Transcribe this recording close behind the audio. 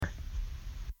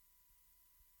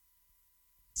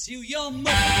To your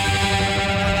mother.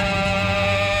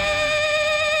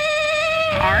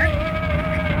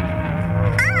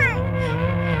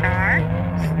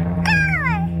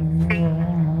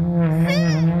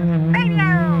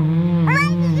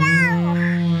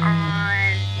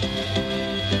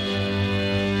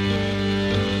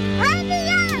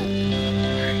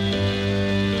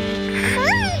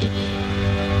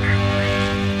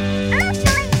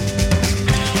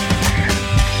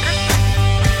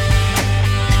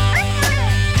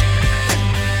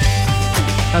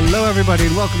 Hello, everybody,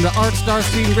 and welcome to Art Star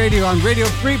Scene Radio on Radio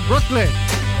Free Brooklyn.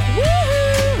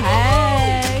 Woohoo!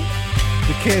 Hey!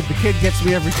 The kid gets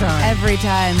me every time. Every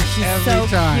time. She's so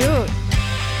cute.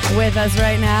 With us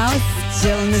right now,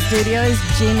 still in the studio, is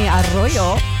Jamie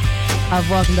Arroyo of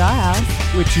Welcome to Our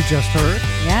House. Which you just heard.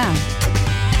 Yeah.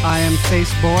 I am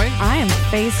Face Boy. I am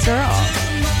Face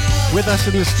Girl. With us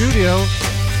in the studio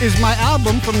is my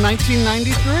album from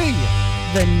 1993.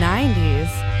 The 90s.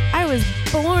 I was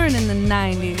born in the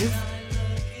 90s.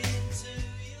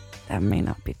 That may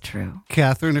not be true.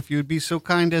 Catherine, if you would be so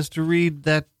kind as to read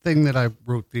that thing that I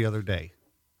wrote the other day.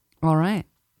 All right.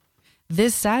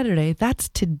 This Saturday, that's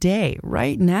today,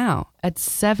 right now, at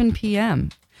 7 p.m.,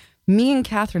 me and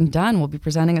Catherine Dunn will be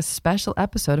presenting a special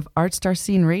episode of Art Star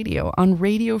Scene Radio on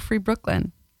Radio Free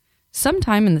Brooklyn.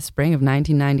 Sometime in the spring of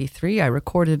 1993, I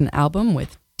recorded an album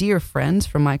with dear friends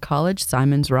from my college,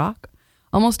 Simon's Rock.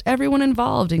 Almost everyone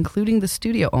involved, including the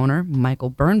studio owner, Michael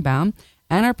Birnbaum,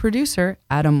 and our producer,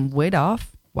 Adam Widoff,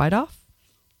 got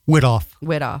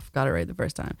it right the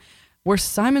first time, were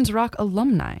Simon's Rock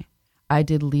alumni. I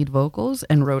did lead vocals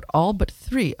and wrote all but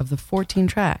 3 of the 14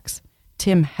 tracks.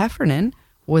 Tim Heffernan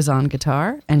was on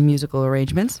guitar and musical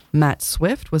arrangements. Matt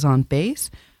Swift was on bass.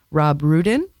 Rob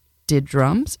Rudin did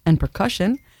drums and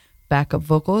percussion. Backup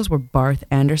vocals were Barth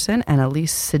Anderson and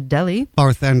Elise Sideli.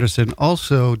 Barth Anderson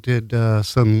also did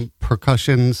some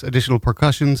additional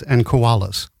percussions, and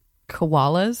koalas.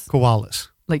 Koalas? Koalas.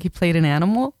 Like he played an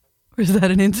animal? Or is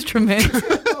that an instrument?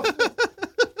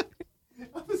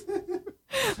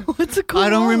 What's a koala? I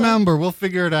don't remember. We'll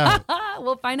figure it out.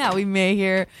 We'll find out. We may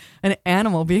hear an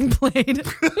animal being played.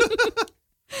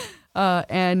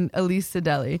 And Elise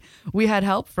Sideli. We had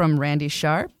help from Randy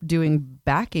Sharp doing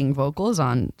backing vocals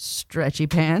on Stretchy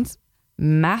Pants,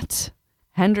 Matt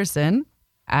Henderson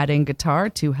adding guitar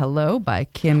to Hello by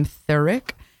Kim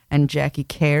Thurek and Jackie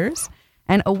Cares,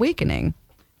 and Awakening.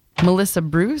 Melissa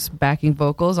Bruce backing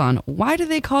vocals on Why Do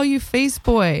They Call You Face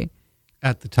Boy?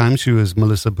 At the time, she was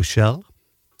Melissa Bushell.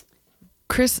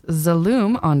 Chris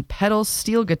Zaloom on pedal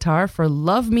steel guitar for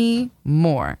Love Me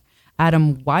More.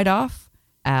 Adam Widoff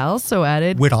also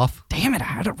added... Widoff. Damn it, I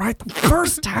had it right the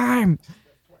first time.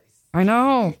 I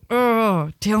know.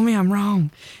 Oh, tell me I'm wrong.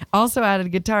 Also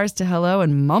added guitars to Hello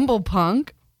and Mumble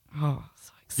Punk. Oh,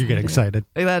 so excited. You get excited.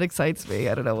 That excites me.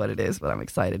 I don't know what it is, but I'm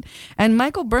excited. And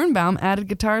Michael Birnbaum added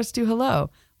guitars to Hello,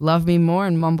 Love Me More,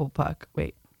 and Mumble Punk.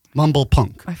 Wait. Mumble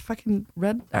Punk. I fucking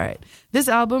read... All right. This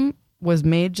album was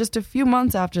made just a few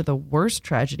months after the worst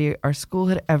tragedy our school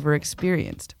had ever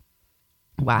experienced.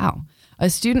 Wow. A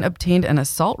student obtained an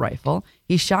assault rifle.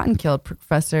 He shot and killed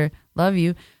Professor Love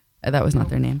You. That was not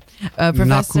their name.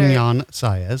 Professor Nakunyan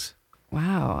Saez.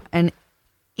 Wow. An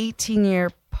 18-year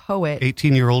poet.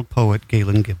 18-year-old poet,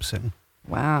 Galen Gibson.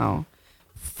 Wow.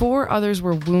 4 others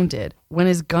were wounded. When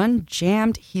his gun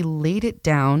jammed, he laid it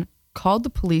down, called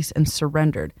the police, and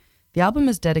surrendered. The album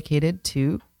is dedicated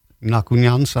to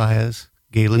Nakunyan Saez,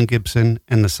 Galen Gibson,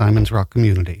 and the Simon's Rock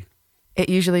community. It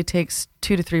usually takes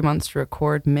 2 to 3 months to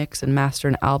record, mix, and master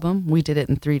an album. We did it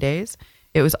in 3 days.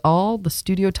 It was all the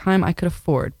studio time I could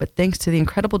afford, but thanks to the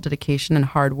incredible dedication and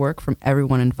hard work from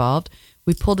everyone involved,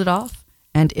 we pulled it off,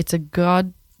 and it's a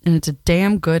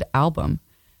damn good album.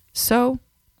 So,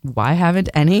 why haven't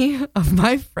any of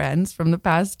my friends from the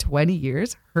past 20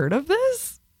 years heard of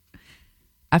this?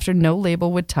 After no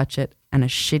label would touch it, and a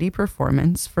shitty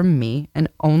performance from me and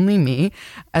only me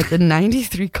at the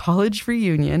 93 college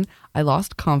reunion, I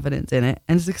lost confidence in it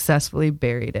and successfully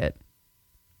buried it.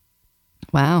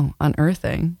 Wow,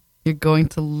 unearthing. You're going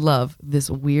to love this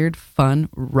weird, fun,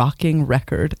 rocking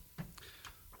record.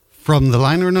 From the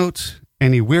liner notes,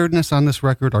 any weirdness on this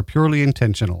record are purely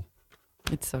intentional.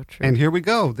 It's so true. And here we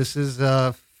go. This is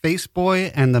Face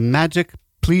Boy and the Magic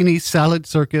Plini Salad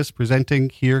Circus presenting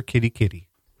Here Kitty Kitty.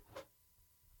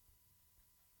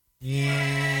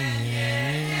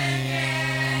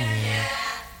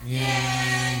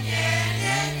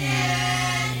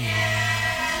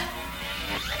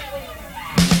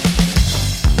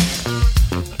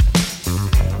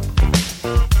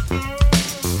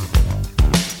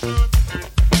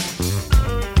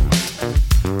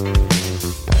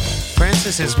 Francis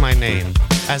Francis is my name.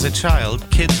 As a child,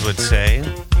 kids would say,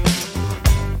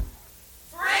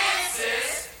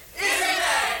 Francis? Isn't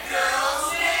that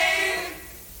girl's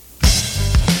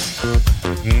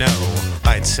name? no,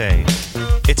 I'd say.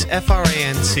 It's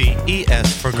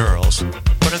Frances for girls,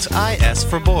 but it's IS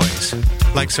for boys,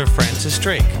 like Sir Francis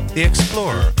Drake, the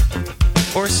explorer,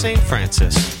 or St.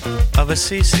 Francis of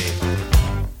Assisi,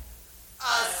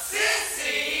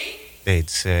 Assisi? they'd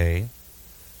say.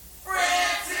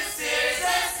 Francis is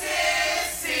a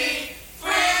sissy.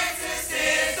 Francis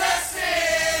is a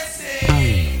sissy.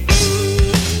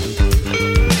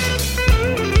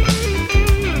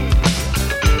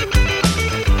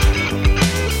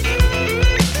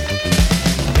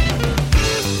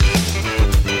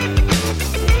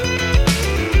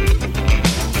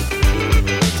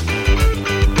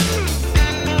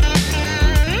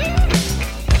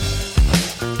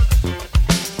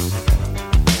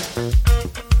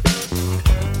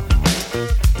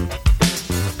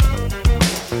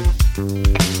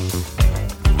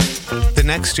 The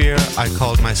next year, I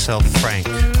called myself Frank.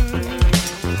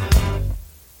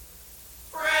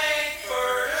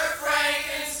 Frankfurter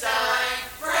Frankenstein.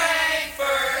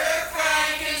 Frankfurter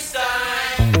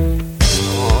Frankenstein.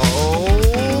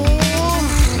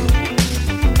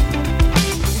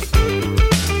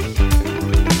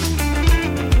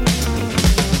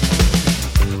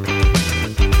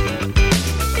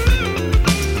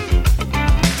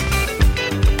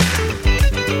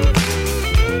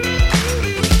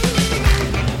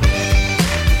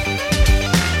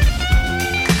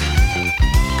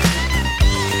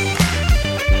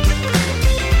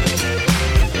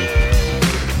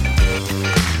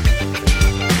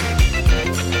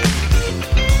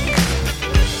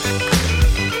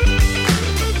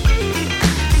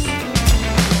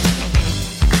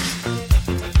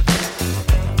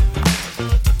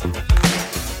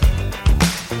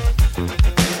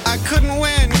 I couldn't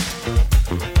win.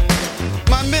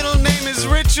 My middle name is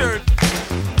Richard.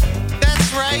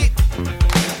 That's right.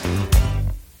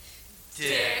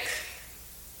 Dick.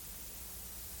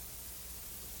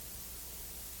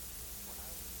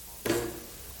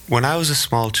 When I was a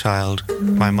small child,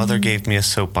 my mother gave me a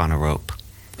soap on a rope.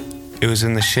 It was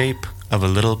in the shape of a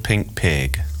little pink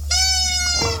pig.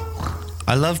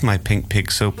 I loved my pink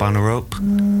pig soap on a rope,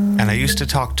 and I used to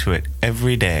talk to it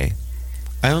every day.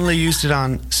 I only used it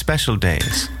on special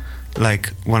days,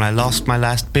 like when I lost my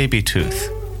last baby tooth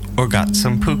or got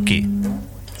some pookie.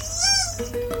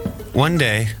 One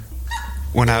day,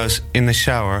 when I was in the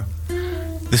shower,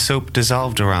 the soap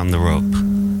dissolved around the rope.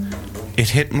 It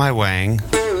hit my wang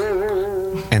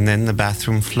and then the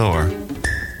bathroom floor.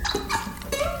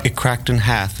 It cracked in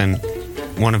half and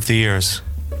one of the ears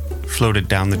floated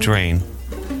down the drain.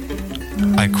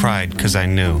 I cried 'cause I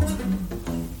knew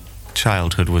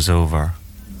childhood was over.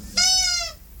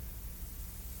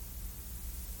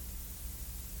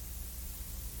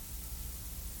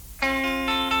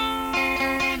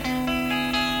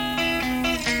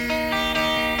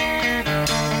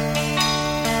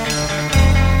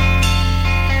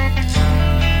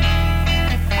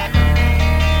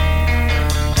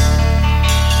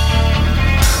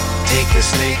 Take the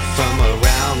snake from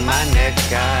around my neck,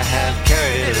 I have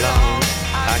carried it along.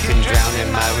 I can drown in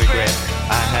my regret.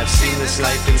 I have seen this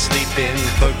life in sleeping,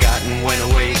 forgotten when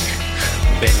awake.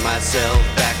 Bend myself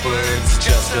backwards,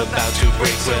 just about to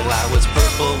break. Well, I was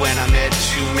purple when I met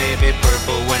you, maybe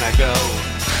purple when I go.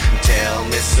 Tell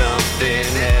me something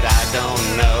that I don't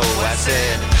know. I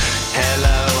said,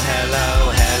 hello, hello,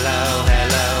 hello,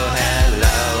 hello,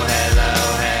 hello, hello,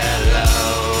 hello.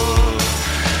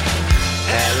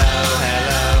 Hello,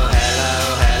 hello, hello,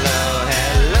 hello,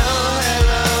 hello,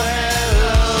 hello,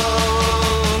 hello.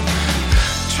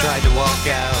 Tried to walk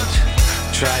out,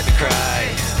 tried to cry,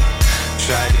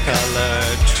 tried to color,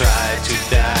 tried to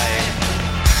die.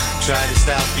 Tried to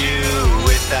stop you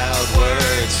without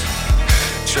words.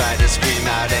 Tried to scream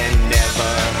out and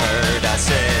never heard. I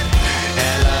said,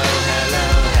 hello, hello,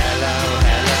 hello,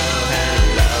 hello,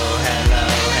 hello, hello,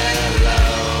 hello.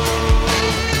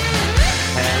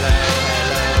 Hello,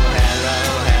 hello, hello,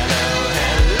 hello,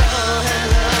 hello,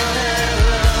 hello,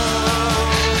 hello.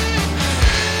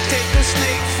 Take the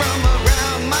snake from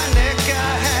around my neck,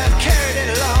 I have carried it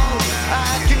along.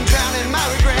 I can drown in my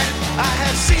regret. I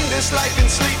have seen this life in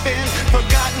sleeping,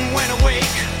 forgotten when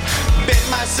awake. Bent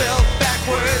myself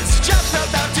backwards, just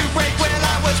about to break. Well,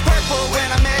 I was purple when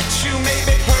I met you,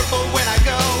 maybe purple when I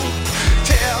go.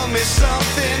 Tell me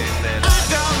something, I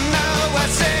don't know. I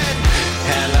said,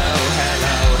 hello,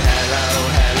 hello, hello,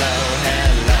 hello,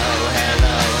 hello,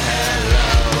 hello, hello.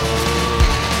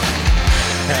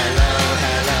 Hello,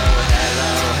 hello,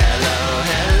 hello, hello,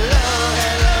 hello,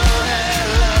 hello, hello.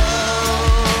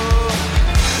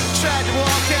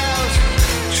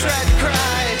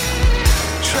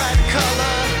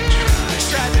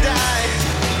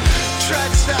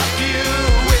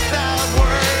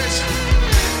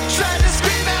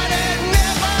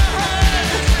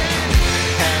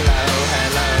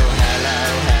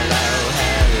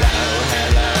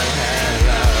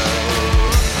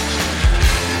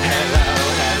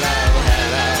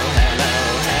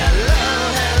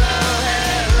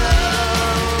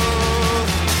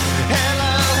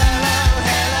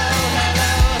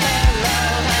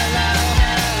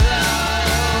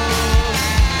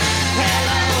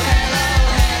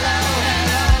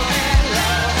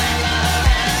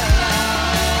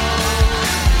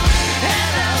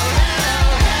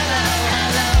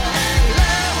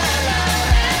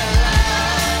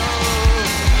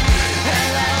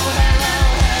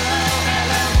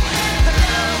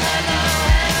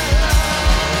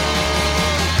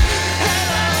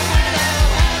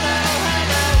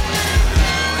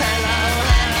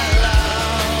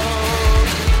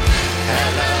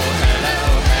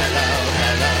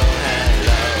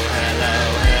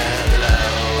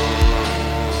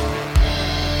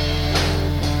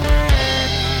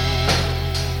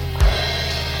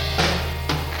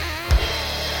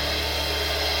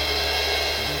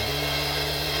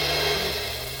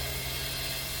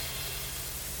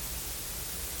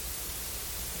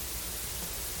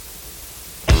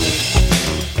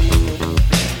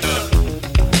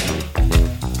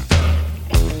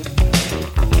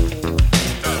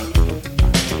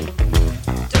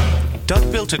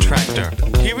 built a tractor.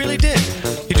 He really did.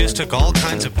 He just took all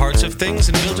kinds of parts of things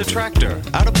and built a tractor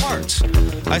out of parts.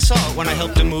 I saw it when I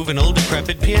helped him move an old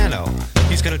decrepit piano.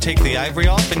 He's going to take the ivory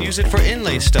off and use it for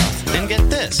inlay stuff. And get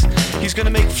this, he's going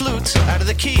to make flutes out of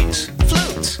the keys.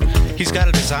 Flutes! He's got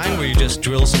a design where you just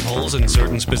drill some holes in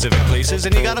certain specific places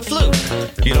and you got a flute.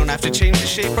 You don't have to change the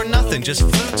shape or nothing, just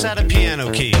flutes out of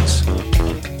piano keys.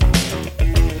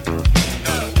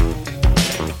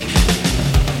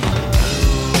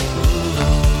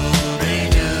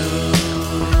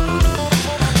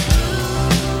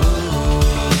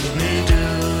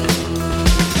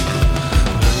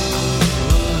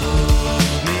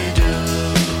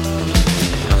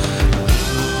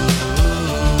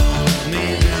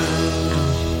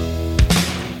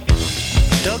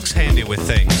 Doug's handy with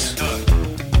things.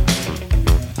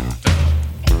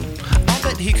 I'll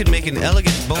bet he could make an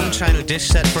elegant bone china dish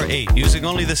set for 8 using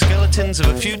only the skeletons of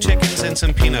a few chickens and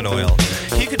some peanut oil.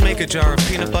 He could make a jar of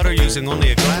peanut butter using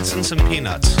only a glass and some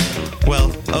peanuts.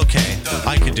 Well, okay,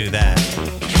 I could do that.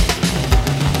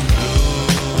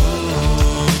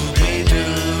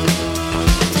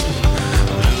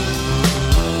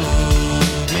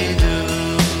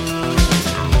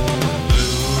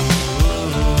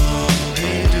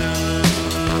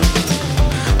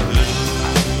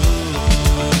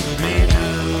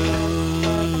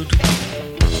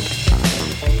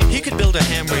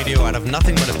 Radio out of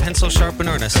nothing but a pencil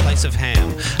sharpener and a slice of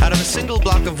ham. Out of a single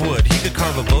block of wood, he could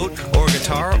carve a boat or a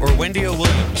guitar or Wendy O.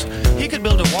 Williams. He could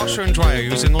build a washer and dryer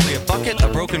using only a bucket, a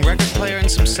broken record player,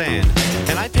 and some sand.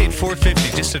 And I paid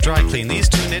 $4.50 just to dry clean these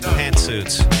 2 knit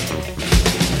pantsuits.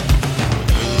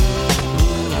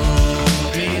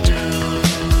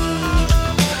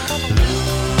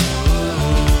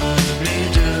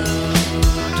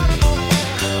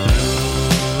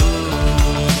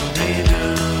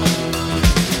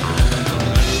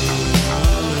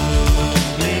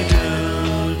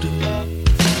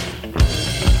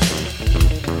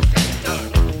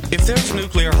 If there's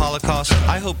nuclear holocaust,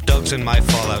 I hope Doug's in my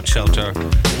fallout shelter.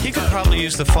 He could probably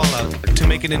use the fallout to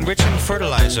make an enriching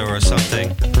fertilizer or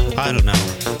something. I don't know.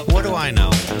 What do I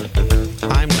know?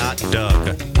 I'm not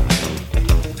Doug.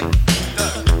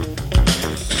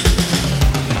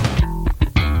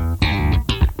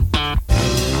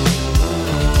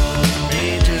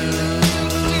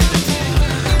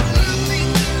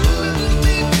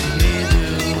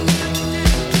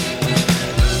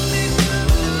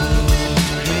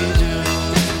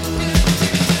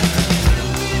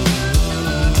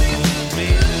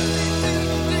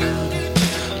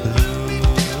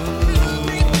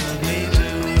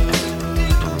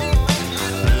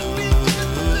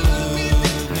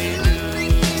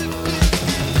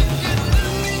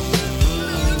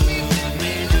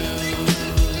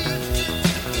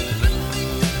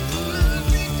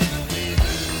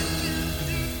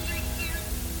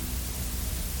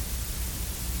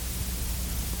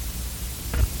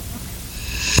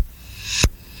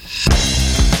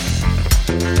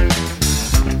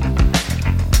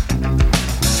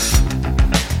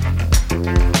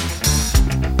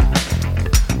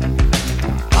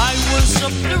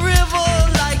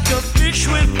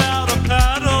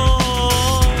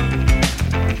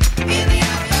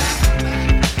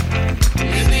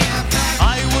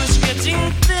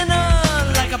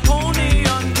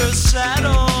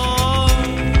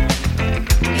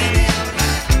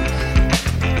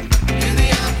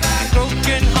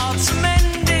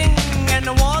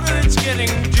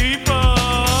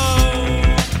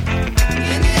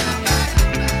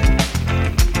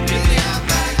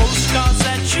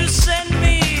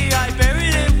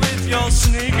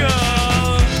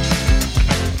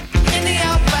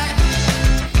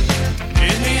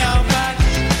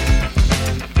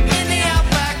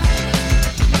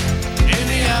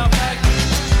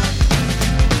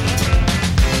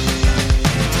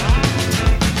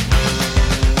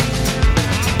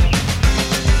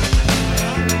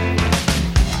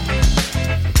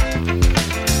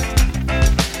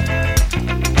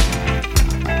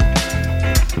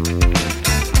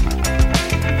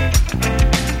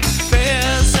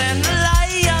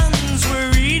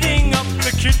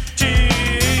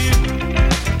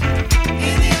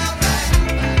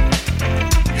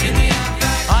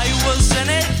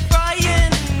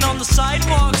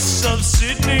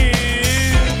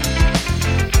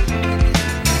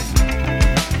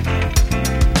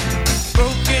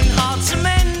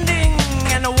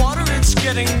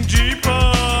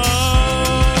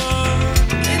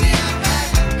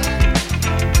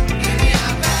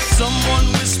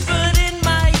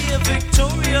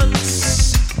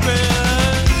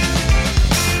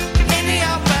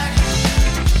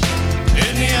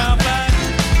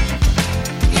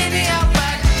 In the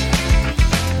outback.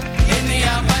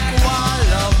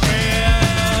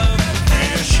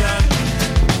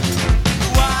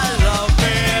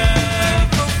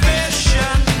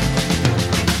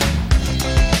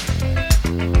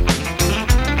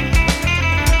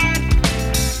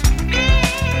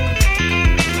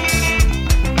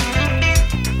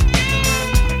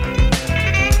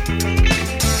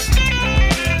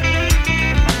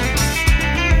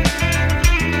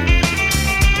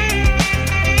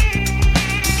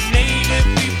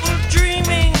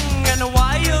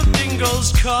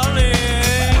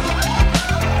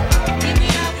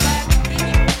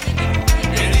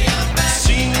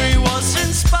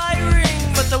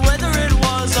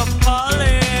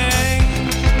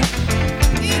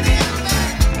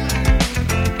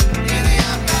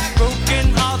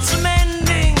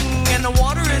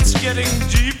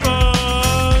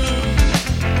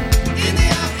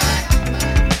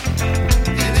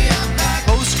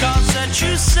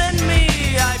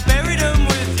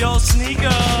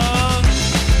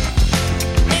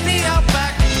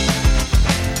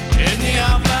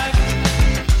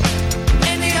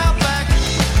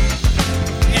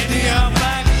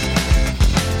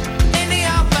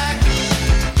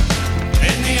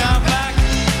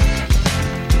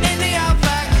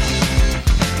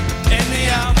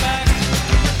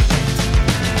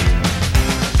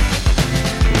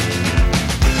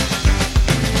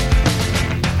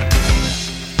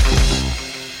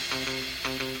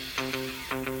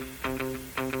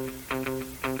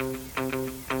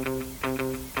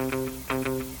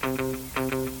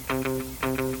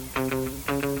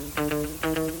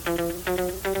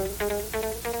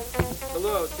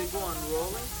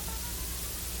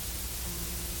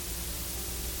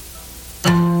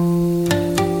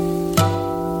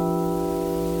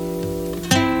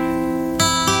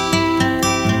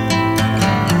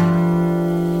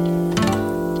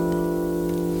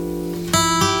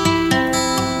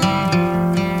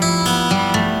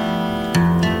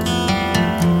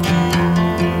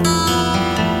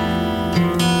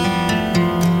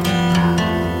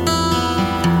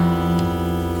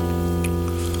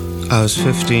 I was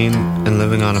 15 and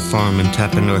living on a farm in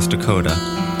Tappan, North Dakota,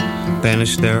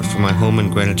 banished there from my home in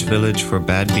Greenwich Village for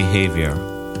bad behavior.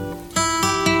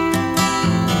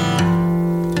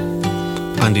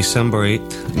 On December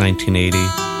 8th, 1980,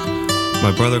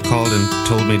 my brother called and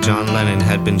told me John Lennon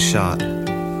had been shot,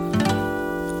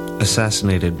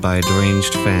 assassinated by a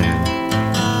deranged fan.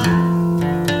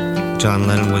 John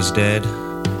Lennon was dead,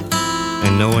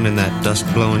 and no one in that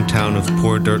dust-blown town of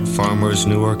poor dirt farmers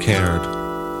knew or cared.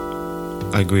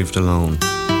 I grieved alone.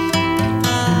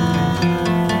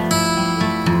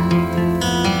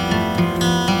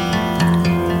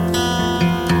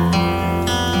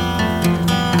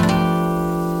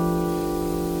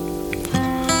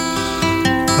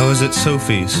 I was at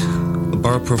Sophie's, a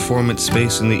bar performance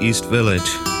space in the East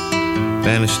Village,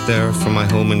 banished there from my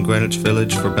home in Greenwich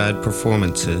Village for bad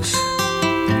performances.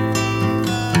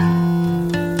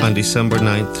 On December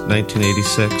 9th,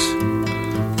 1986,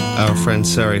 our friend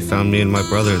Sari found me and my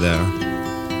brother there.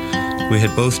 We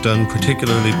had both done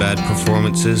particularly bad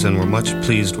performances and were much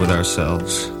pleased with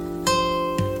ourselves.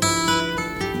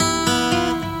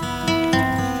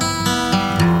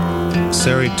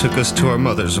 Sari took us to our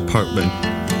mother's apartment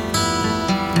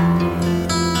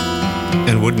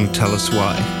and wouldn't tell us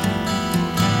why.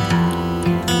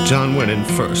 John went in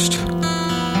first.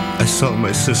 I saw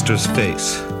my sister's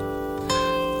face.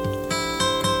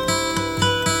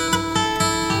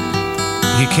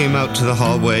 He came out to the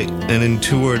hallway, and in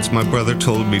 2 words, my brother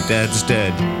told me, "Dad's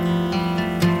dead."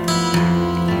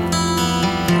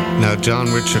 Now,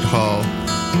 John Richard Hall,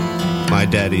 my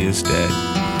daddy is dead.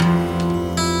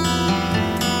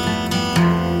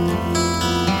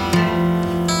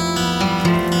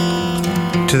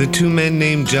 To the 2 men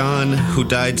named John, who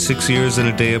died 6 years and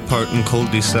a day apart in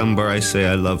cold December, I say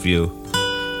I love you.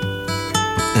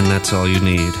 And that's all you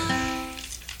need.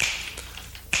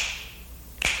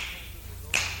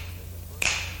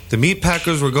 The meat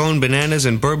packers were going bananas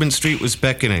and Bourbon Street was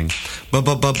beckoning.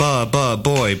 Ba-ba-ba-ba-ba,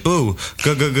 boy, boo.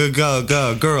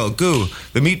 Ga-ga-ga-ga-ga, girl, goo.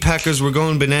 The meat packers were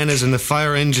going bananas and the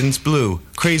fire engines blew.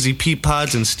 Crazy pea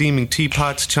pods and steaming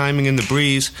teapots chiming in the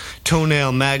breeze.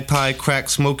 Toenail, magpie, crack,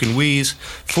 smoke, and wheeze.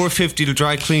 $4.50 to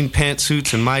dry clean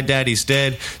pantsuits and my daddy's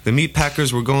dead. The meat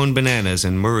packers were going bananas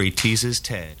and Murray teases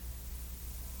Ted.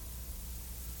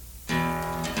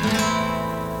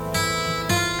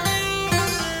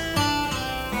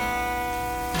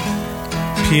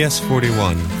 PS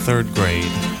 41, 3rd grade.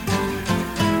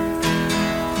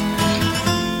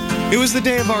 It was the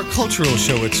day of our cultural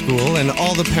show at school, and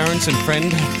all the parents and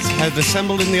friends had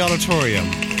assembled in the auditorium.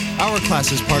 Our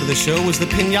class's part of the show was the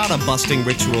piñata busting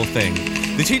ritual thing.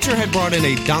 The teacher had brought in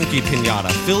a donkey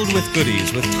piñata filled with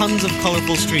goodies, with tons of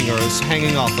colorful stringers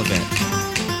hanging off of it.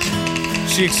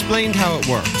 She explained how it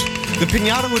worked. The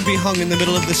piñata would be hung in the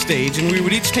middle of the stage, and we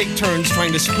would each take turns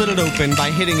trying to split it open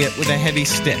by hitting it with a heavy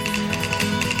stick.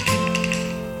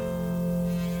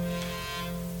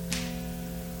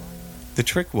 The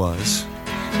trick was,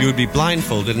 you would be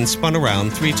blindfolded and spun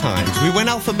around 3 times. We went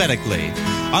alphabetically.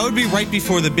 I would be right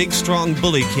before the big, strong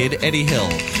bully kid, Eddie Hill.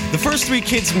 The first 3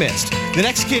 kids missed. The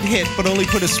next kid hit, but only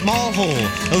put a small hole.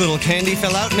 A little candy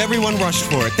fell out, and everyone rushed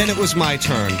for it. Then it was my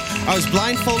turn. I was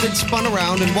blindfolded, spun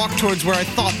around, and walked towards where I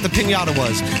thought the piñata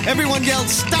was. Everyone yelled,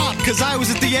 "Stop!" because I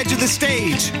was at the edge of the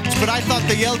stage. But I thought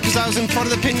they yelled because I was in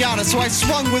front of the piñata, so I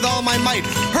swung with all my might,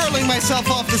 hurling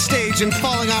myself off the stage and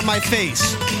falling on my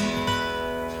face.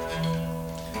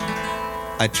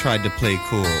 I tried to play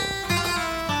cool,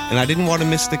 and I didn't want to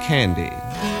miss the candy.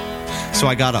 So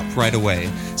I got up right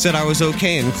away, said I was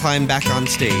okay, and climbed back on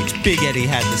stage. Big Eddie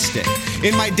had the stick.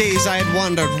 In my days, I had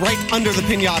wandered right under the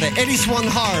piñata. Eddie swung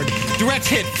hard. Direct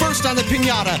hit, first on the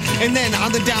piñata, and then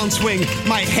on the downswing,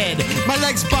 my head. My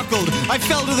legs buckled. I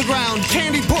fell to the ground,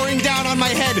 candy pouring down on my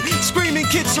head. Screaming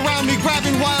kids surround me,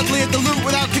 grabbing wildly at the loot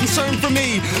without concern for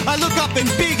me. I look up, and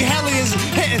Big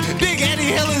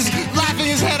Eddie Hill is laughing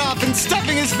his head off and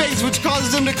stuffing his face, which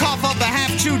causes him to cough up a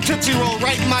half-chewed Tootsie Roll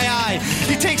right in my eye.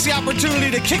 He takes the opportunity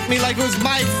to kick me like it was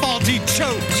my fault he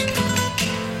choked.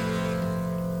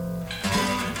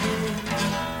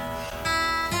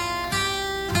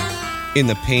 In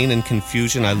the pain and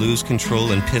confusion, I lose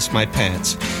control and piss my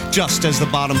pants. Just as the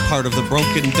bottom part of the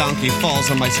broken donkey falls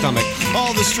on my stomach,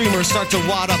 all the streamers start to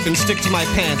wad up and stick to my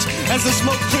pants. As the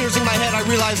smoke clears in my head, I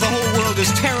realize the whole world is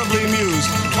terribly amused.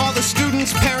 All the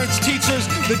students, parents, teachers,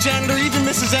 the janitor, even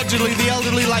Mrs. Edgerly, the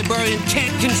elderly librarian,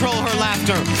 can't control her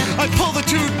laughter. I pull the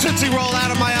Tootsie Roll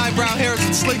out of my eyebrow hairs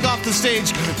and slink off the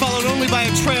stage, followed only by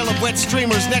a trail of wet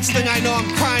streamers. Next thing I know, I'm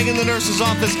crying in the nurse's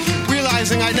office,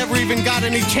 realizing I never even got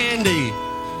any candy.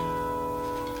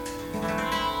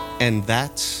 And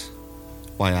that's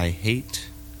why I hate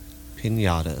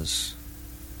pinatas.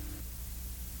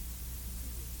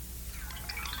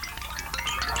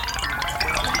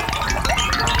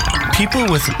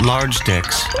 People with large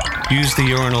dicks use the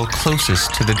urinal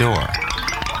closest to the door.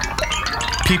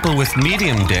 People with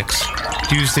medium dicks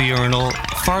use the urinal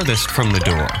farthest from the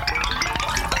door.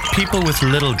 People with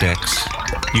little dicks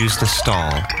use the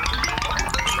stall.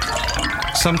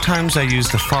 Sometimes I use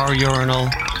the far urinal,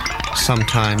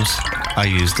 sometimes I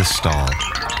use the stall.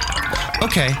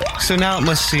 Okay, so now it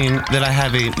must seem that I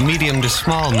have a medium to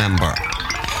small member.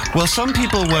 Well, some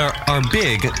people are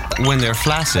big when they're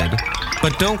flaccid,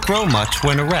 but don't grow much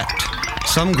when erect.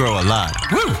 Some grow a lot.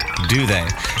 Woo! Do they?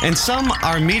 And some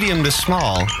are medium to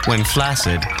small when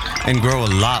flaccid and grow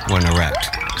a lot when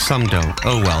erect. Some don't.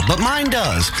 Oh well. But mine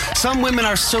does. Some women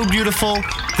are so beautiful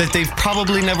that they've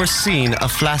probably never seen a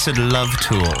flaccid love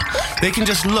tool. They can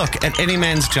just look at any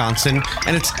man's Johnson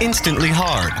and it's instantly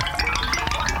hard.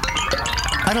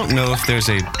 I don't know if there's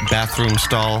a bathroom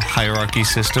stall hierarchy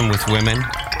system with women.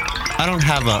 I don't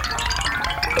have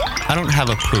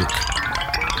a pook.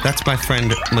 That's my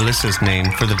friend Melissa's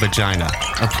name for the vagina,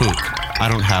 a pook. I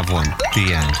don't have one.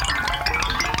 The end.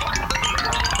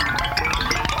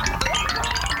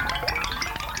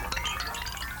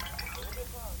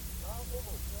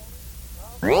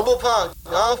 Robopunk,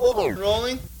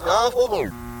 rolling,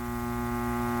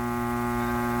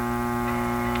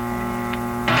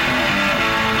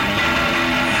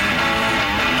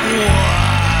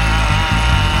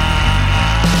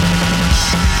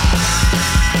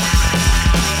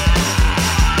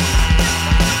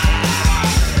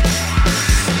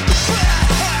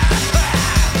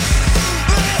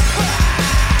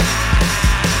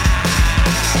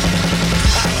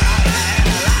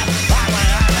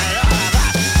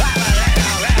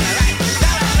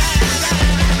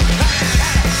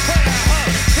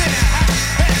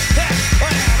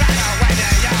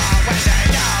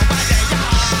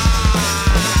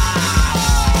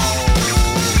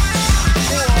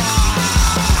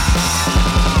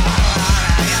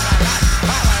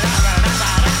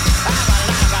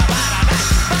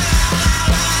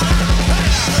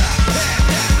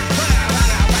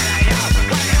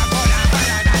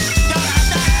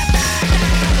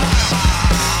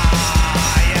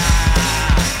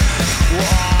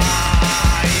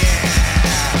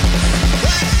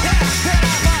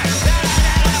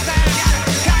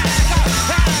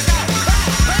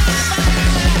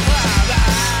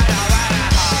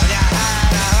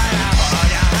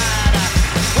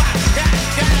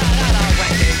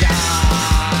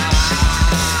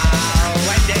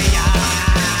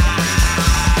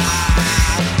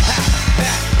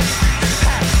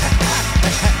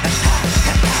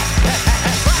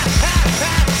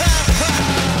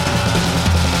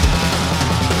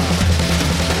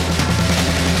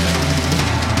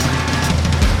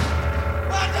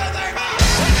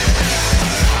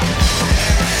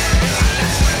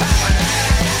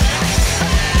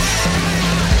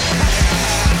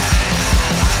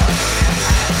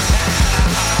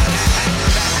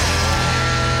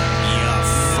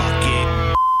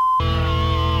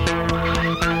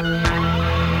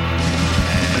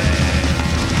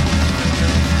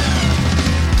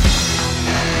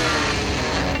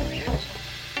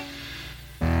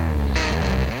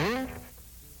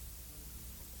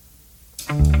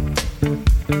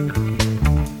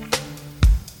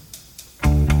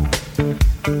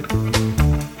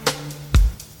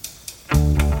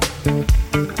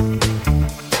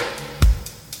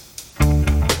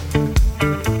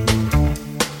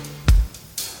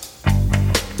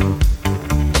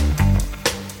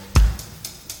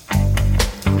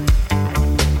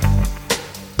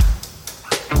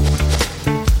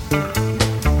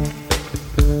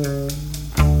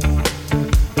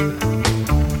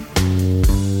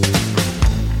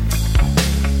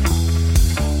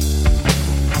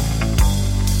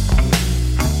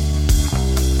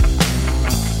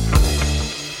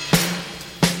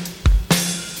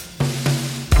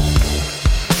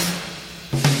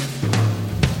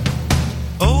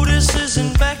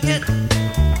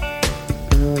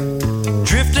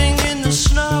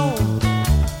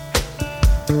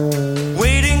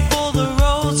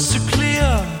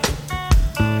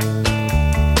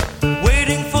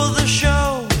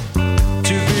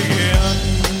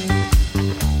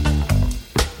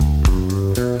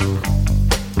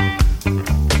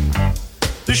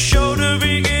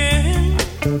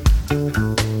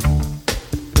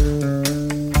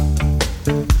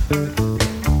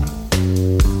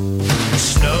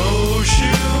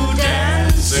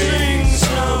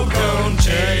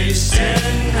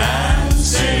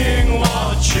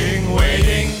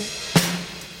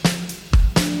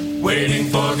 waiting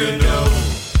for Godot.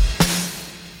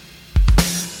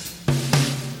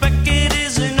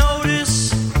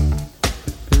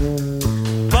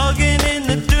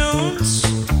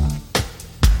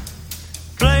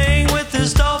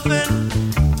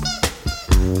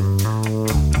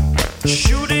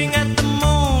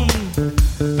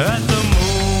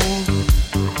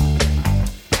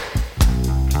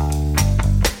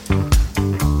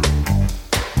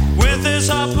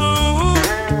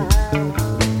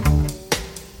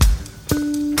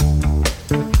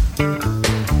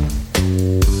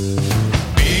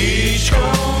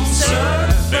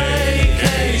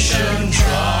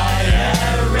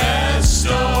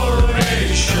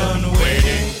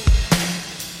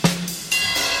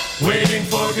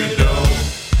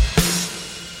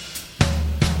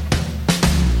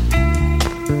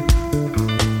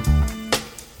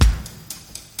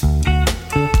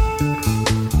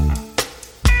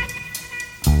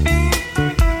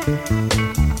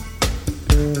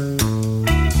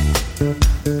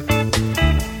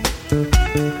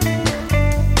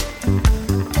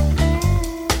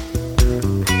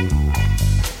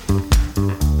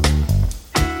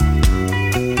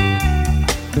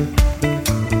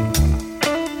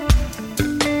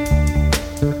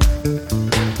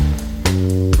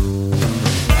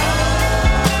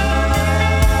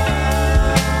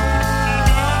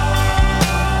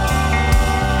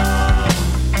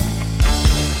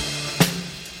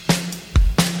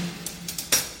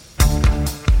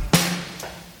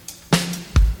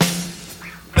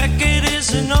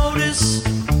 to notice.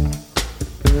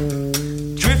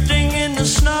 Drifting in the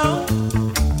snow,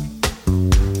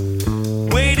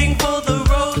 waiting for the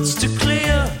roads to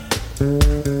clear,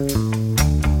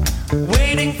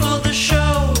 waiting for the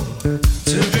show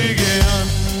to begin.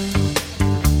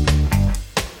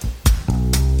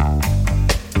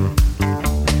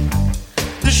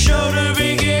 The show to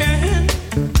begin.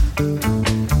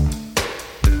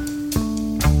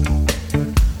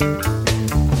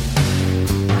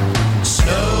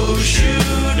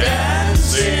 Snowshoe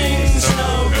dancing,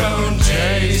 snow cone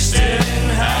tasting,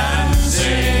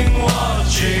 dancing,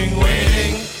 watching,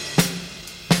 waiting,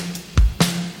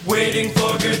 waiting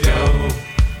for Godot,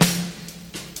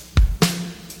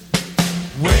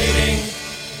 waiting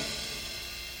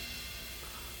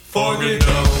for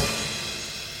Godot.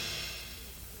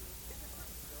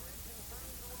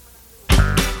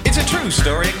 It's a true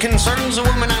story. It concerns a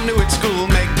woman I knew at school,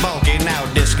 Meg Balky, now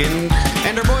diskin,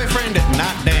 and her boyfriend,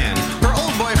 not Dan. Her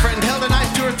old boyfriend held a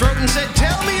knife to her throat and said,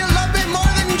 "Tell me you love me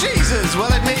more than Jesus."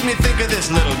 Well, it made me think of this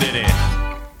little ditty.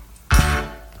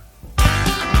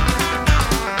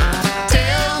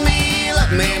 Tell me you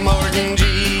love me more than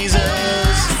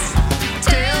Jesus.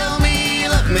 Tell me you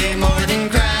love me more than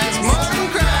Christ, more than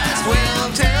Christ.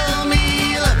 Well, tell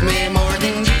me you love me more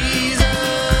than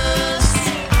Jesus,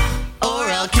 or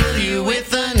I'll kill you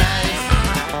with a knife.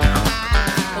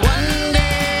 One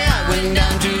day I went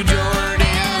down to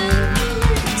Jordan,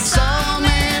 saw a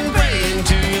man praying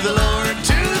to the Lord,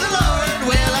 to the Lord.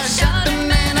 Well, I shot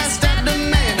him and I stabbed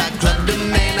him and I clubbed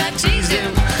him and I teased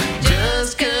him,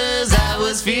 just 'cause I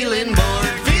was feeling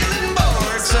bored, feeling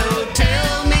bored. So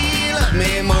tell me you love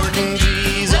me more than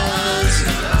Jesus.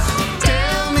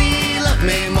 Tell me you love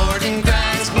me more than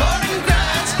Christ, more than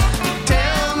Christ.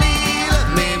 Tell me you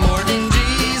love me more than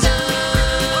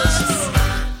Jesus,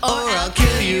 or I'll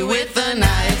kill you with a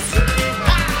knife.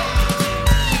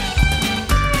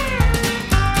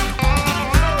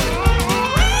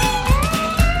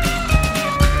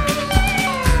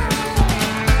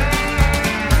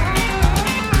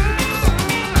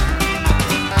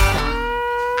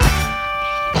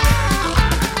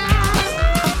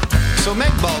 So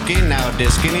Meg Balky, now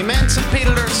diskin,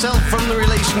 emancipated herself from the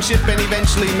relationship and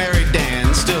eventually married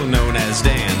Dan, still known as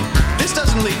Dan. This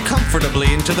doesn't lead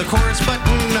comfortably into the chorus, but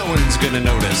no one's gonna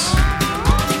notice.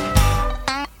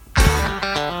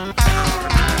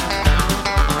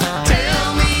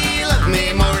 Tell me you love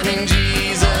me more than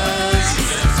Jesus.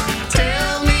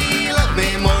 Tell me you love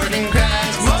me more than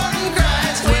Christ, more than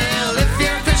Christ. Well, if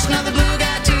you're Krishna the blue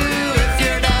guy too, if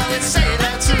you're David, say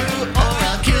that too, or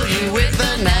I'll kill you with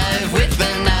a knife, with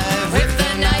a knife, with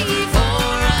a knife,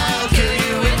 or I'll kill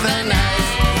you with a knife.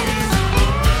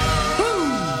 Woo!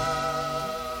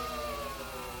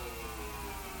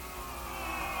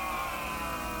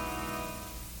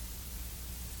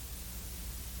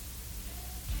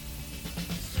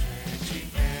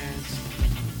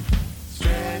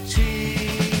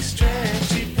 Stretchy,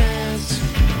 stretchy pants.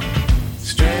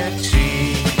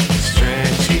 Stretchy,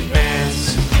 stretchy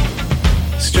pants.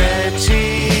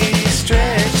 Stretchy,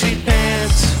 stretchy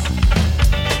pants.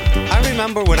 I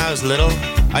remember when I was little,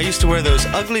 I used to wear those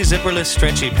ugly zipperless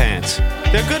stretchy pants.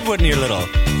 They're good when you're little,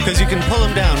 because you can pull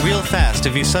them down real fast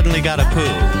if you suddenly got a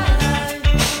poo.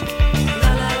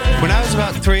 When I was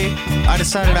about 3, I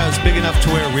decided I was big enough to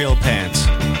wear real pants,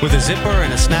 with a zipper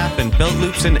and a snap and belt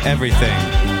loops and everything.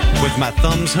 With my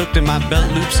thumbs hooked in my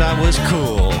belt loops, I was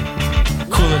cool.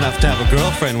 Cool enough to have a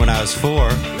girlfriend when I was 4.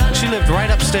 She lived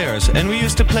right upstairs, and we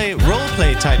used to play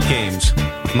role-play type games.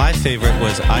 My favorite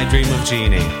was I Dream of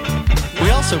Jeannie.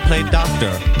 We also played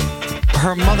doctor.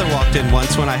 Her mother walked in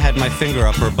once when I had my finger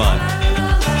up her butt.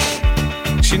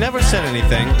 She never said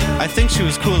anything. I think she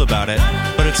was cool about it,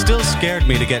 but it still scared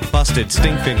me to get busted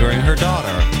stink-fingering her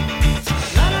daughter.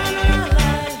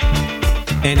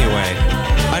 Anyway,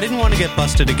 I didn't want to get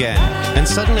busted again, and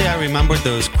suddenly I remembered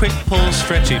those quick-pull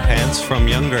stretchy pants from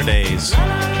younger days.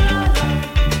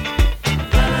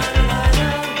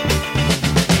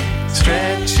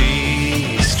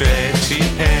 Stretchy, stretchy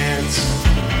pants.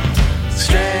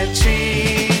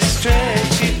 Stretchy,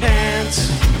 stretchy pants.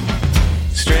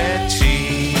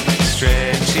 Stretchy,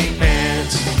 stretchy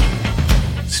pants.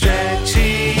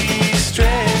 Stretchy,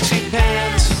 stretchy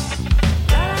pants.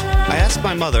 I asked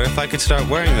my mother if I could start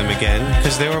wearing them again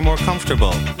because they were more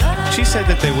comfortable. She said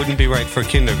that they wouldn't be right for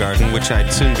kindergarten, which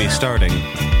I'd soon be starting.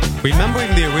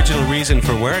 Remembering the original reason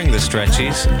for wearing the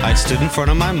stretchies, I stood in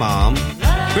front of my mom,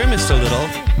 grimaced a little,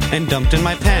 and dumped in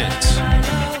my pants.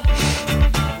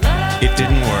 It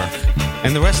didn't work,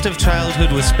 and the rest of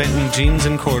childhood was spent in jeans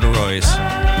and corduroys.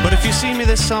 But if you see me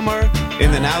this summer,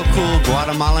 in the now cool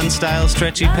Guatemalan-style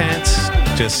stretchy pants,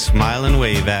 just smile and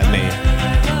wave at me.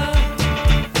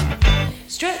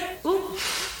 Ooh.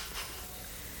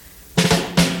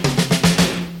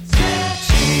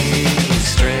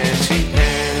 Stretchy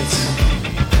pants.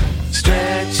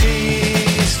 Stretchy,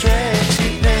 stretchy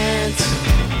pants.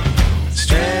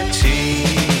 Stretchy,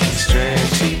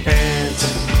 stretchy pants.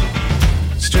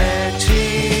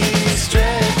 Stretchy,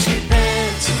 stretchy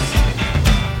pants.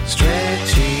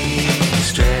 Stretchy,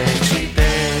 stretchy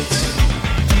pants.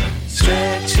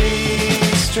 Stretchy,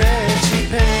 stretchy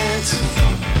pants.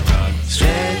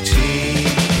 Stretchy,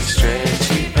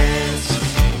 stretchy pants.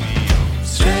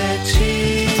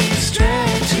 Stretchy,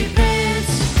 stretchy pants.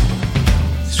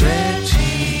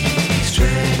 Stretchy,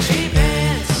 stretchy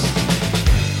pants.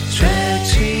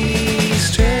 Stretchy,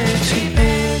 stretchy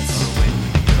pants.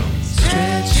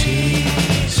 Stretchy,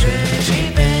 stretchy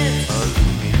pants.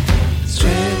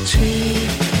 Stretchy,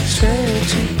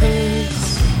 stretchy pants.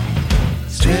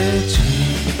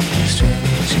 Stretchy,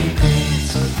 stretchy pants.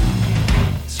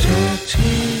 Stretchy,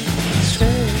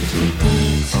 stretchy pants.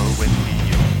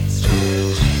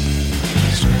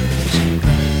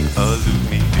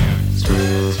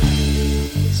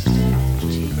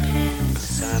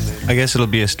 I guess it'll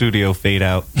be a studio fade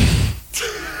out.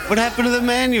 What happened to the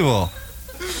manual?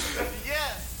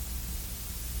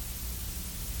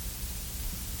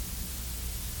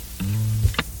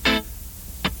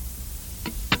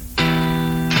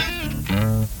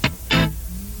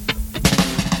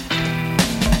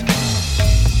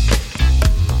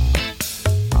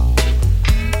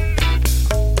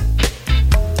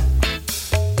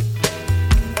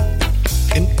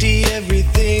 Empty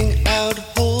everything out,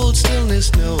 hold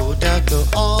stillness, no doubt, though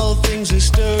all things are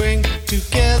stirring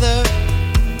together,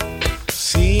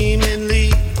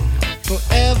 seemingly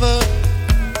forever.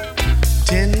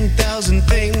 10,000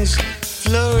 things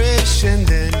flourish and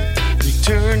then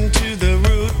return to the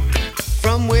root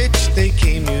from which they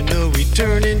came, you know,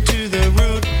 returning to the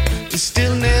root. The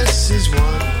stillness is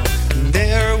one, and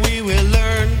there we will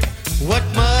learn what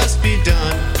must be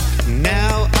done.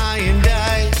 Now I and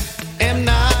I am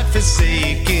not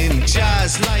forsaken,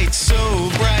 Jah's light so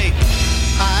bright.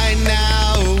 I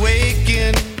now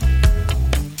awaken.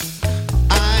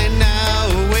 I now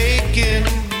awaken.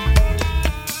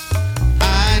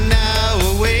 I now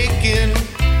awaken.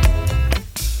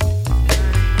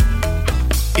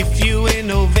 If you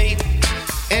innovate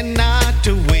and not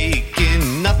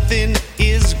awaken, nothing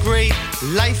is great.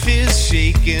 Life is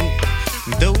shaken.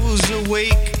 Those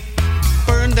awake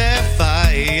burn their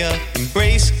fire.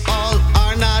 Embrace all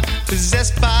are not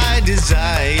possessed by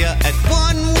desire. At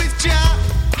one with Jah,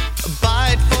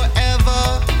 abide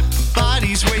forever.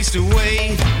 Bodies waste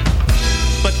away,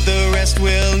 but the rest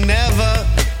will never.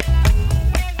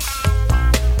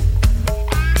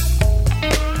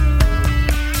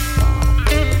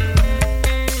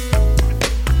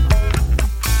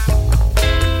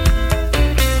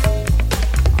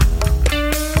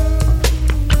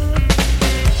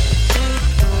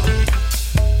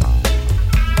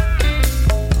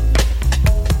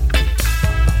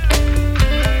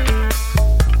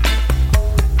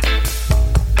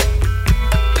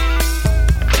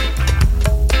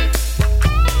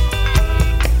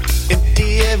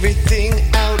 Everything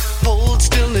out, hold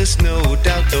stillness, no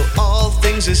doubt, though all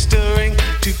things are stirring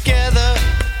together,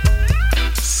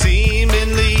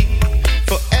 seemingly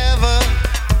forever.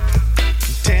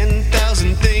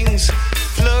 10,000 things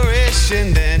flourish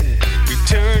and then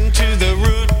return to the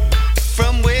root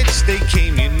from which they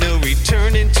came, you know,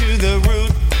 returning to the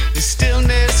root. The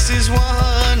stillness is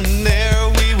one, there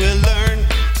we will learn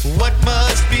what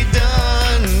must be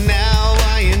done. Now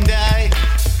I and I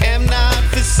am not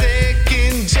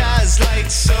forsaken, Jah's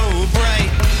light so bright.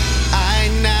 I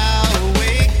now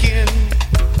awaken.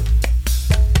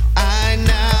 I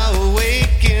now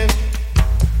awaken.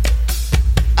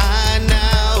 I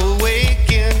now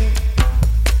awaken.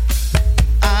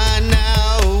 I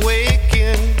now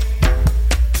awaken.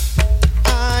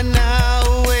 I now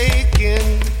awaken.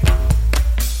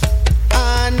 I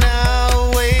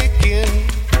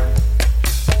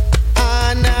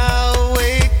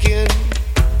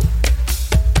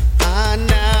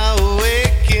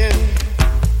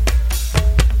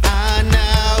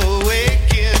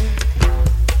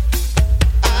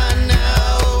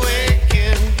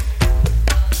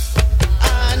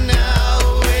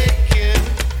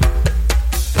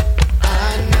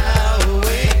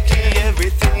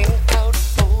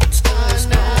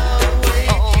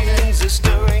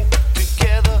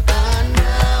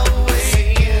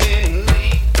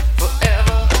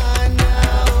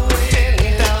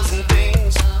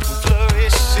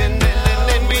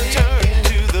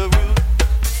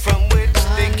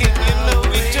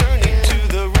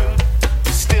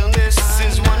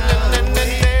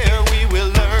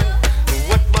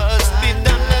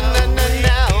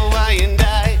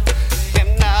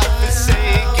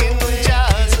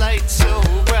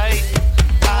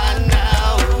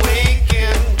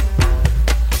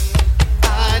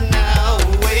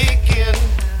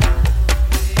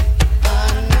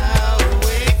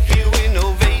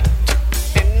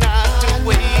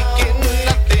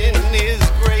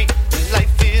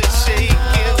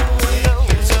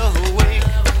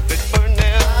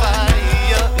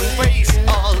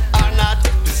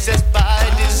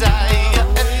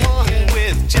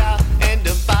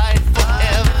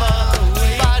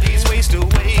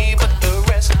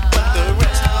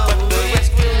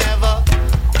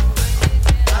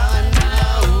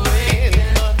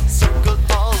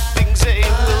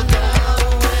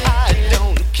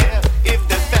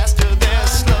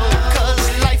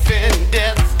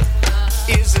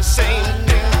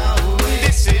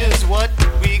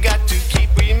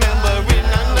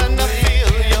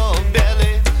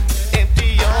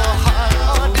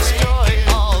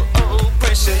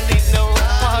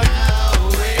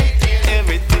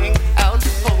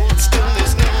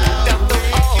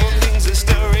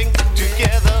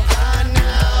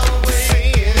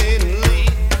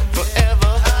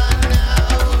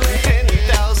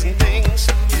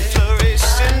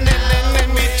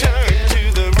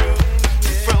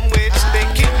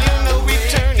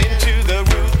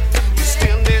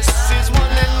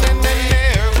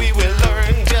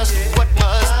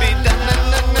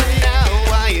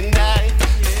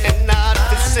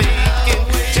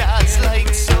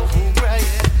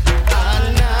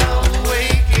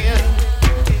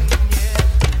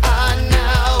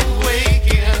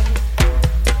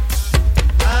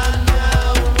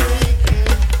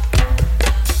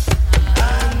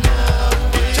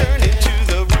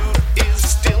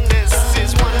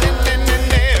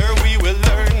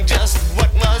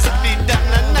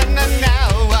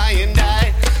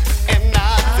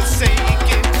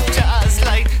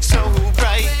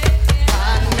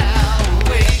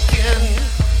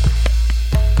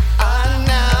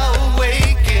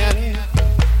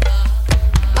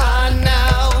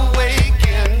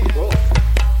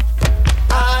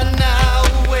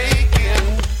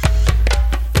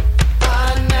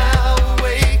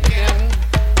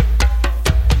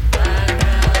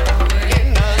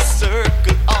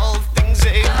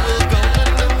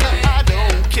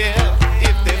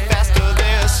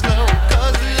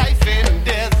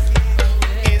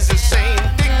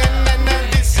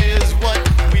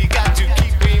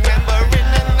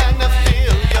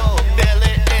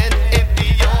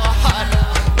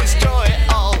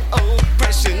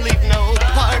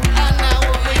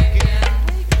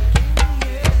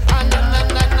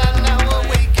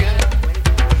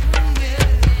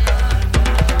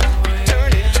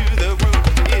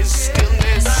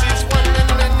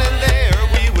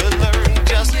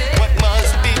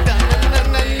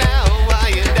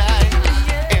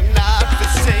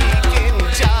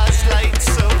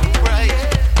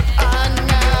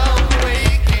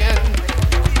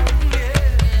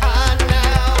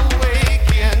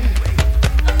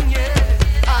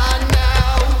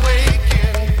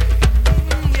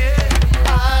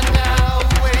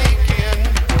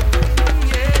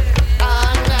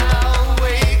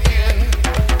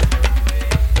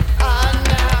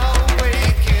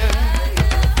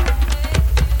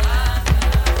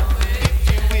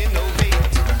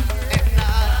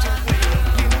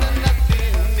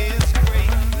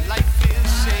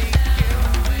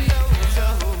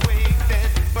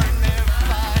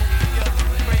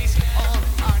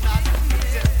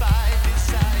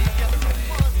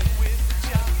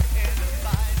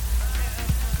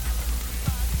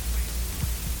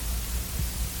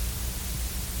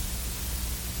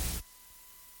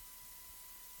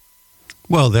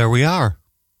Well, there we are.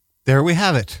 There we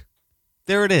have it.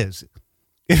 There it is.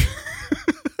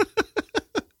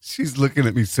 She's looking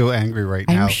at me so angry right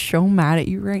now. I'm so mad at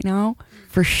you right now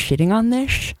for shitting on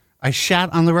this. I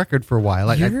shat on the record for a while.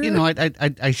 I You're-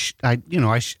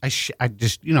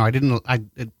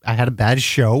 had a bad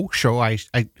show.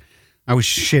 I was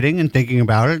shitting and thinking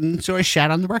about it, and so I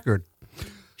shat on the record.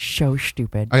 So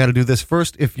stupid. I got to do this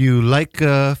first. If you like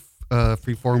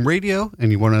Freeform Radio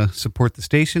and you want to support the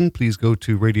station, please go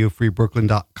to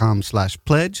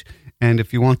radiofreebrooklyn.com/pledge. And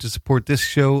if you want to support this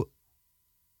show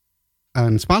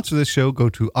and sponsor this show, go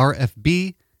to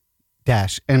rfb-nyc/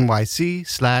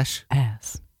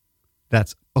 Ass.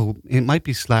 That's, it might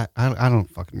be / I don't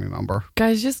fucking remember.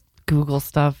 Guys, just Google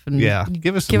stuff and Yeah,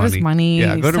 give us some give money. us money.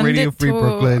 Yeah, go to Send it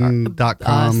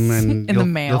radiofreebrooklyn.com us and in the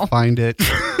mail. you'll find it.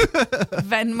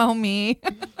 Venmo me.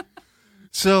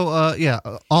 So,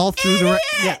 all through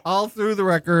the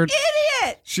record,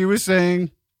 Idiot! she was saying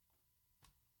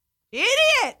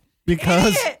Idiot!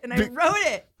 because Idiot! And I wrote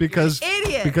it. because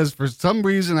Idiot. because for some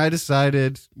reason I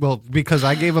decided, because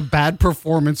I gave a bad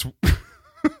performance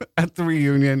at the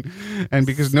reunion, and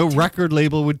because no record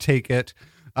label would take it,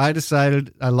 I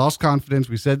decided, I lost confidence.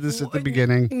 We said this at the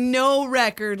beginning. No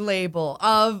record label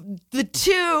of the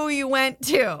two you went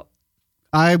to.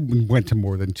 I went to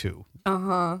more than two,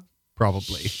 Uh-huh.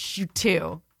 probably.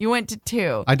 Two. You went to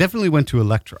two. I definitely went to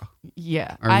Elektra.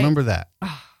 Yeah. I remember that.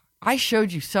 I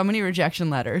showed you so many rejection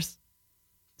letters.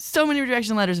 So many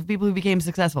rejection letters of people who became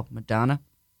successful. Madonna.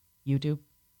 YouTube.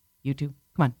 Come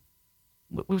on.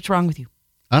 What's wrong with you?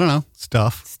 I don't know,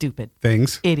 stuff, Stupid.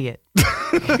 things. Idiot.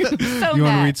 So You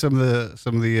want to read some of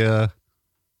the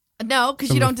No, because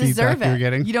some you of don't the feedback deserve you're it.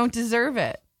 getting? You don't deserve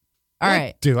it. All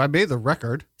right. Dude, I made the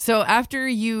record. So after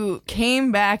you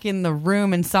came back in the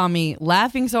room and saw me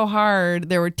laughing so hard,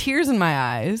 there were tears in my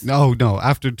eyes. No.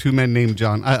 After Two Men Named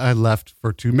John, I left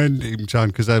for Two Men Named John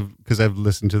because I've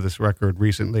listened to this record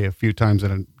recently a few times,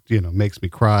 and it makes me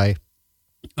cry.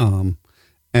 And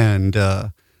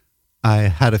I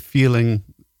had a feeling.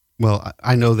 Well,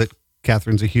 I know that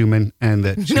Catherine's a human, and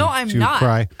that she, No, I'm she would not.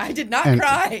 cry. I did not And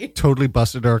cry. Totally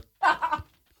busted her.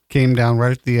 Came down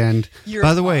right at the end. You're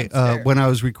By a the way, monster. when I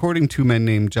was recording Two Men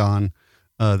Named John,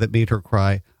 that made her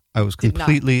cry, I was Did not.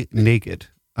 completely naked.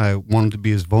 I wanted to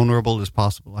be as vulnerable as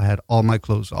possible. I had all my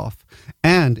clothes off,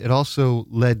 and it also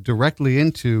led directly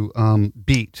into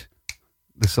Beat,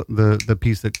 the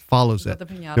piece that follows Is that it.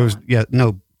 the Pinata There was one?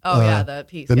 the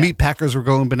piece. the yeah. meat packers were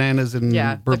going bananas in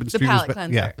Yeah, Bourbon the Street. palate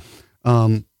cleanser.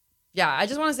 Yeah. Yeah, I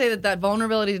just want to say that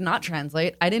vulnerability did not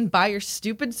translate. I didn't buy your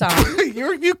stupid song.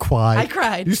 You cried. I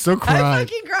cried. You so cried. I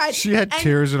fucking cried. She had And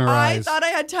tears in her eyes. I thought I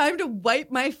had time to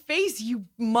wipe my face, you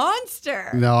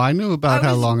monster. No, I knew about I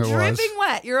how was long it was. dripping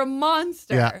wet. You're a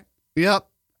monster. Yeah. Yep.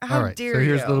 How All right. dare So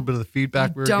here's you. a little bit of the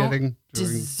feedback You we were don't getting.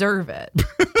 during- deserve it.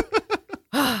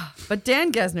 But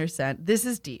Dan Gesner sent, this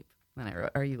is deep. And I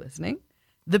wrote, are you listening?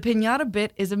 The pinata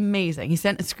bit is amazing. He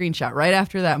sent a screenshot right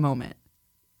after that moment.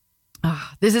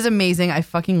 This is amazing. I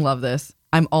fucking love this.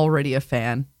 I'm already a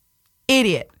fan.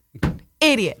 Idiot.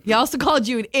 He also called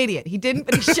you an idiot. He didn't,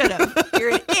 but he should have.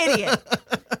 You're an idiot.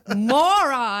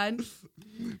 Moron.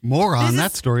 More on This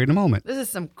that is- story in a moment. This is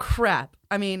some crap.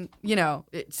 I mean,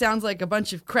 it sounds like a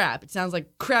bunch of crap. It sounds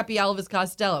like crappy Elvis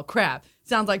Costello crap. It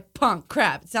sounds like punk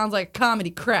crap. It sounds like comedy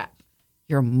crap.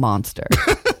 You're a monster.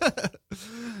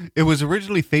 It was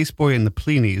originally Faceboy and the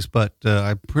Pleenies, but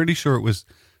I'm pretty sure it was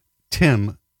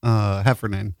Tim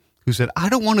Heffernan who said, I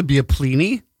don't want to be a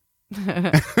Pleenie.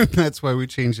 That's why we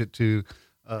changed it to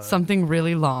Something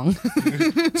really long.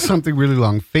 something really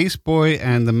long. Faceboy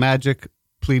and the Magic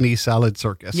Pleenie Salad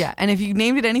Circus. Yeah, and if you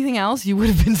named it anything else, you would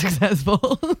have been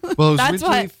successful. Well, it was That's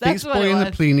originally what- that's what Faceboy it and the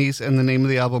was. Pleenies, and the name of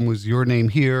the album was Your Name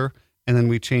Here, and then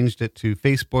we changed it to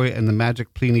Faceboy and the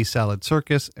Magic Pleenie Salad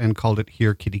Circus and called it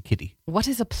Here Kitty Kitty. What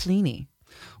is a plenie?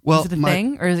 Well, Is it a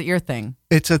thing or is it your thing?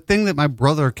 It's a thing that my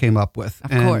brother came up with.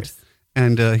 Of course.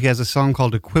 And he has a song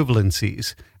called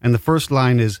Equivalencies, and the first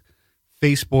line is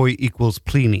Faceboy equals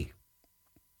Pleenie.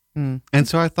 And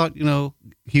so I thought,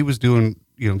 he was doing,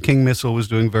 King Missile was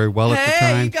doing very well at the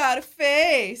time. got a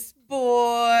face,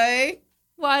 boy.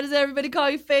 Why does everybody call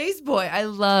you face boy? I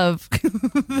love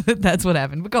that's what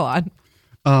happened. But go on.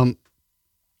 I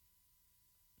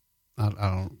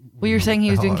don't. Well, you're saying he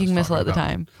was what the doing hell I King Missile at talking the about.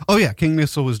 time. Oh yeah, King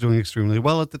Missile was doing extremely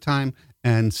well at the time,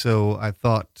 and so I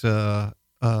thought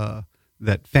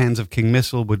that fans of King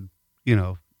Missile would,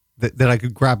 that I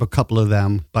could grab a couple of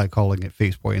them by calling it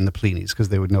Faceboy and the Pleenies because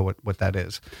they would know what that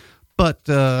is. But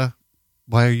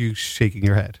why are you shaking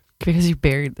your head? Because you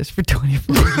buried this for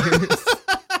 24 years.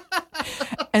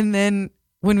 And then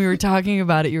when we were talking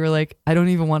about it, you were like, I don't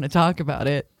even want to talk about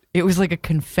it. It was like a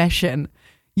confession.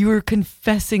 You were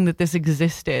confessing that this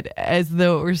existed as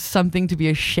though it was something to be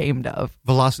ashamed of.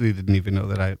 Velocity didn't even know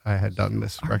that I had done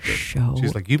this record. show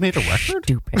She's like, you made a record?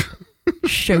 Stupid.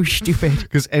 So stupid.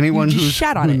 Because anyone You just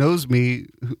shat on who it. knows me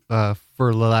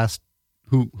for the last,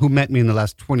 who met me in the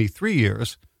last 23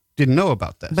 years didn't know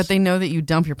about this. But they know that you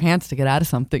dump your pants to get out of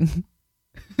something.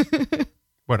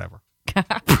 Whatever.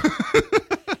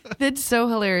 That's so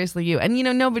hilariously you. And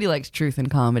nobody likes truth in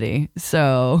comedy.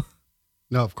 So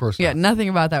No, of course yeah, not. nothing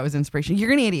about that was inspiration.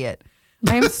 You're an idiot.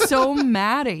 I am so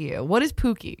mad at you. What is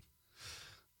Pookie?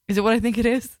 Is it what I think it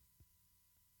is?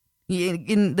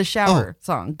 In the shower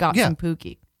song, got yeah. some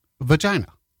Pookie. Vagina.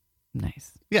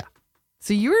 Nice. Yeah.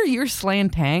 So you're slaying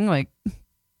Tang like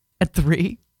at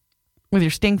 3 with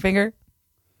your sting finger.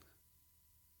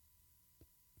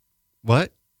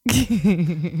 What?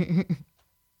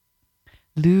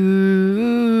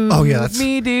 Lose Oh, yeah, that's-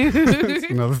 me, dude. That's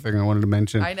another thing I wanted to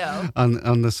mention. I know.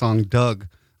 On the song Doug.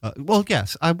 Well,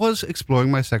 yes, I was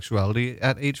exploring my sexuality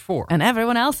at age 4. And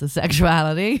everyone else's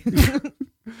sexuality.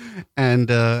 And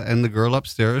the girl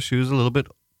upstairs, she was a little bit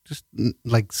just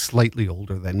like slightly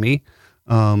older than me.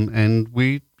 And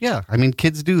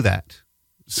kids do that.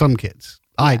 Some kids.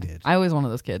 I did. I was one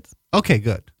of those kids. Okay,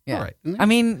 good. Yeah. All right. I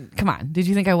mean, come on. Did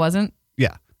you think I wasn't?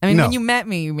 Yeah. I mean, No. when you met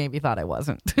me, you maybe thought I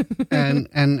wasn't. and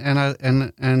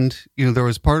there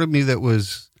was part of me that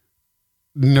was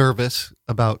nervous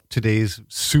about today's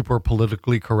super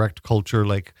politically correct culture.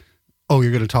 Like, oh,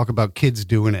 you're going to talk about kids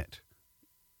doing it.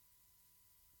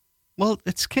 Well,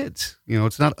 it's kids.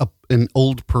 It's not an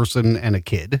old person and a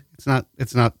kid. It's not.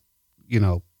 There's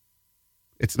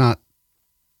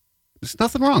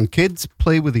nothing wrong. Kids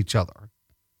play with each other.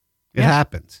 It Yeah.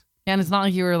 happens. And it's not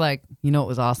like you were like, it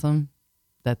was awesome?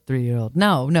 That 3-year-old.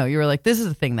 No, you were like, this is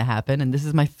a thing that happened, and this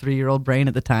is my 3-year-old brain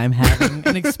at the time having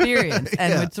an experience,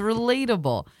 and Yeah. it's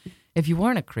relatable. If you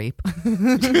weren't a creep,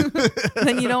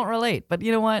 then you don't relate. But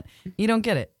you know what? You don't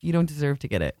get it. You don't deserve to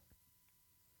get it.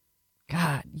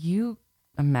 God,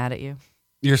 I'm mad at you.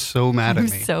 You're so mad at I'm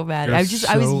me. so mad. You're I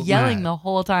so was yelling mad. the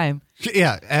whole time.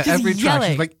 Yeah, every track yelling.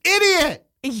 she's like, idiot!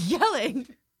 Yelling.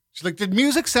 She's like, did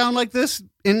music sound like this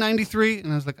in 93?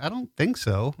 And I was like, I don't think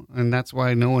so. And that's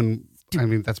why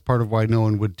that's part of why no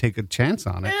one would take a chance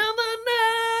on In it.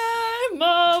 the name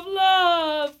of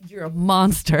love. You're a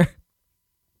monster.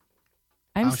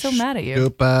 I'm so mad at you. You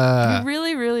Stupid.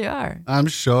 really, really are. I'm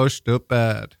so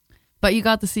stupid. But you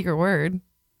got the secret word.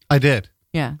 I did.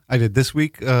 Yeah. I did. This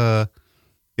week,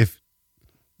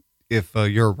 if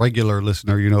you're a regular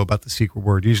listener, you know about the secret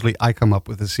word. Usually I come up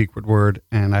with a secret word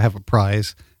and I have a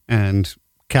prize. And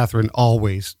Catherine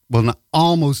almost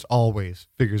always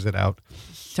figures it out.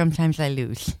 Sometimes I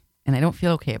lose, and I don't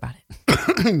feel okay about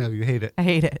it. No, you hate it. I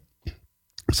hate it.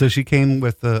 So she came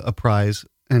with a prize.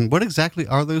 And what exactly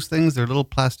are those things? They're little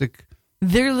plastic.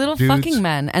 They're little Dudes. fucking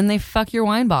men, and they fuck your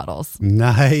wine bottles.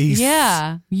 Nice.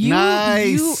 Yeah.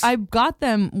 Nice. I got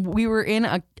them. We were in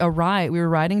a ride. We were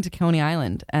riding to Coney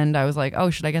Island, and I was like, oh,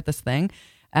 should I get this thing?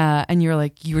 And you're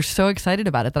like, you were so excited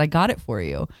about it that I got it for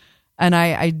you. And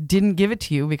I didn't give it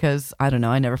to you because, I don't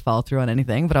know, I never follow through on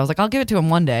anything. But I was like, I'll give it to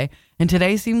him one day. And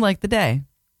today seemed like the day.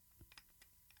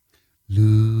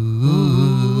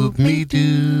 Lube me,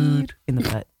 dude. In the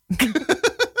butt.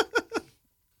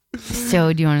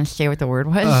 So, do you want to say what the word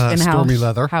was? Stormy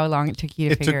leather. How long it took you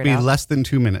to It figure took it me out? less than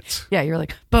 2 minutes. Yeah, you're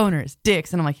like, boners,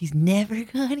 dicks. And I'm like, he's never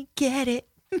going to get it.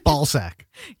 Ball sack.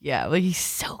 Yeah, like he's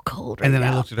so cold right And then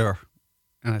now. I looked at her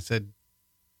and I said,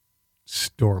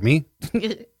 Stormy?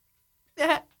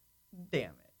 Damn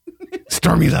it.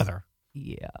 Stormy leather.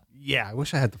 Yeah. Yeah, I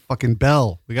wish I had the fucking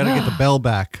bell. We got to get the bell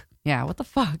back. Yeah, what the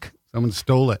fuck? Someone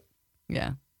stole it.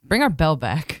 Yeah. Bring our bell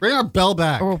back. Bring our bell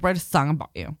back. Or we'll write a song about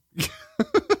you.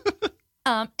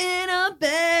 I'm in a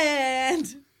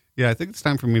band. Yeah, I think it's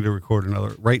time for me to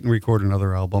write and record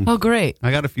another album. Oh, great. I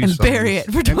got a few And songs. bury it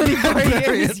for 24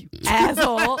 bury years, it. you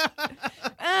asshole.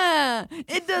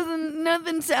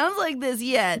 Nothing sounds like this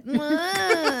yet.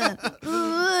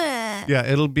 Yeah,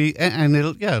 it'll be, and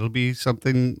it'll be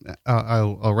something.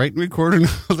 I'll write and record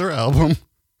another album,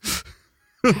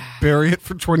 bury it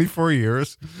for 24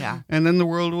 years, Yeah. and then the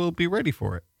world will be ready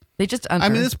for it. They just I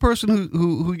mean, this person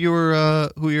who you're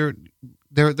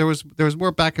there was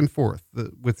more back and forth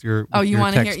with your. Oh, you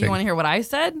want to hear what I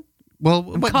said?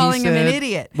 Well, I'm what calling he him said, an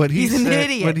idiot. What He's an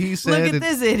idiot. What he said. Look at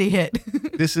this idiot.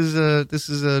 This is a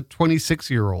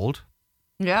 26-year-old.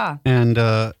 Yeah.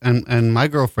 And my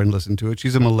girlfriend listened to it.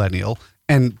 She's a millennial.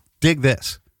 And dig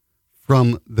this.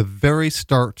 From the very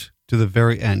start to the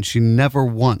very end, she never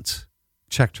once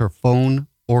checked her phone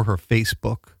or her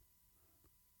Facebook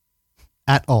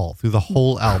at all through the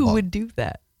whole album. Who would do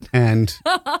that? And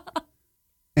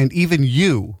and even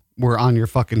you were on your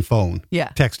fucking phone, Yeah.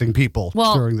 texting people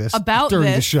Well, during the about show.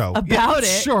 it.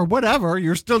 Sure, whatever.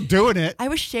 You're still doing it. I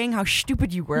was saying how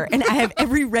stupid you were, and I have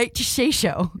every right to say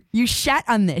so. You shat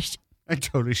on this. I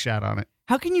totally shat on it.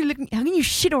 How can you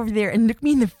shit over there and look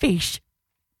me in the face?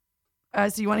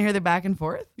 So you want to hear the back and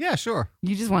forth? Yeah, sure.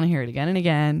 You just want to hear it again and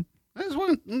again. I just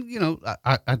want,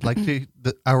 I'd like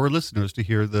our listeners to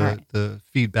hear All right. the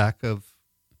feedback of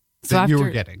that you were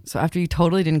getting. So after you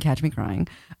totally didn't catch me crying,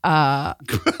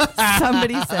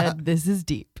 somebody said, "This is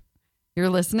deep." You're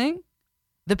listening?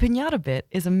 The piñata bit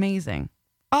is amazing.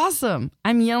 Awesome.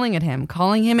 I'm yelling at him,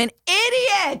 calling him an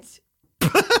idiot.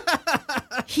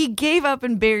 He gave up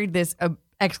and buried this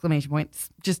exclamation points.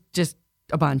 Just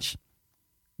a bunch.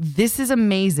 This is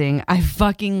amazing. I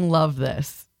fucking love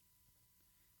this.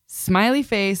 Smiley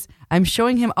face. I'm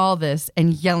showing him all this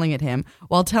and yelling at him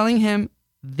while telling him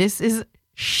this is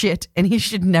shit and he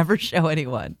should never show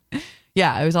anyone.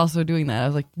 Yeah, I was also doing that. I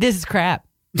was like, this is crap.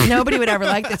 Nobody would ever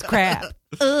like this crap.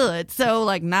 Ugh, it's so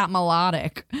like not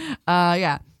melodic.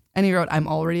 Yeah. And he wrote, I'm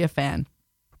already a fan.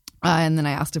 And then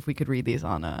I asked if we could read these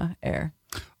on air.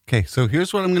 Okay, so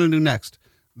here's what I'm going to do next.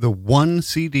 The one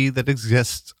CD that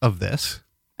exists of this,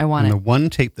 I want and it. the one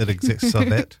tape that exists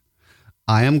of it,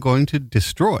 I am going to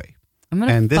destroy. I'm going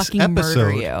And to this fucking murder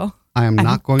episode, you. I am I'm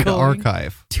not going to going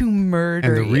archive. To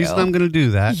murder And the you. reason I'm going to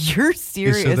do that You're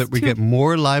serious. is so that we too. get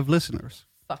more live listeners.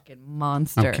 Fucking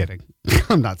monster. I'm kidding.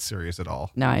 I'm not serious at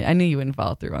all. No, I knew you wouldn't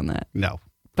follow through on that. No.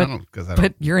 But- I don't, 'cause I But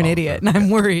don't you're an follow idiot, through. and I'm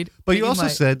worried. But that you also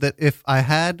might. said that if I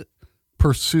had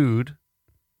pursued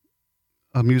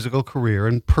a musical career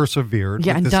and persevered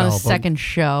Yeah, with and this done album, a second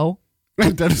show.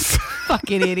 and done a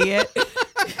Fucking idiot.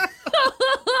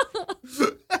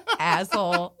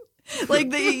 Asshole.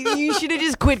 Like, you should have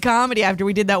just quit comedy after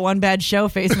we did that one bad show,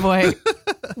 Face Boy.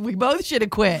 We both should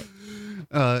have quit.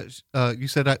 you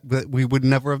said that we would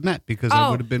never have met because I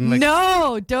would have been like,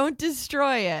 no, don't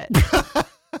destroy it.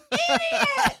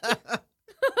 Idiot.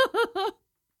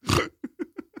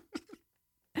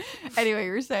 Anyway,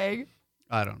 you were saying?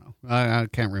 I don't know. I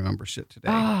can't remember shit today.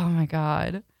 Oh, my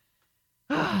God.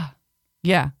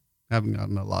 Yeah. I haven't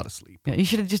gotten a lot of sleep. Yeah, you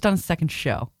should have just done a second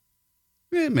show.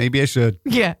 Maybe I should.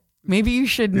 Yeah. Maybe you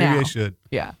should Maybe now. I should.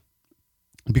 Yeah.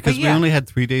 Because But yeah. we only had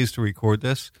 3 days to record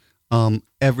this.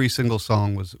 Every single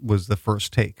song was the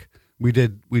first take. We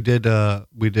did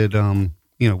some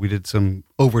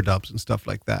overdubs and stuff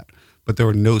like that. But there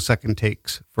were no second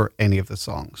takes for any of the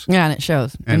songs. Yeah, and it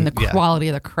shows in And, the yeah. quality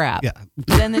of the crap. Yeah.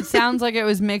 Then it sounds like it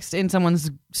was mixed in someone's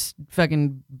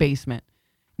fucking basement.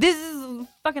 This is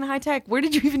fucking high tech. Where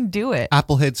did you even do it?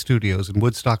 Applehead Studios in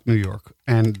Woodstock, New York,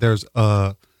 and there's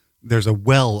a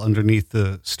well underneath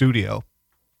the studio,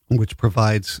 which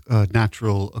provides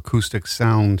natural acoustic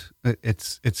sound.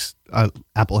 It's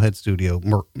Applehead Studio,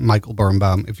 Michael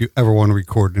Birnbaum. If you ever want to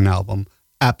record an album,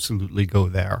 absolutely go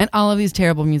there. And all of these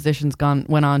terrible musicians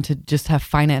went on to just have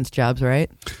finance jobs, right?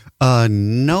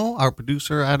 No, our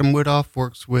producer Adam Woodhoff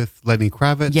works with Lenny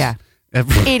Kravitz. Yeah.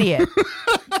 Idiot.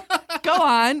 Go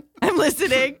on. I'm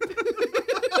listening.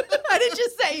 I didn't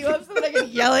just set you up so that I can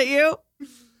yell at you.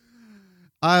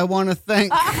 I want to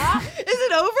thank. Is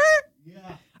it over?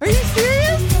 Yeah. Are you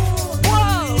serious?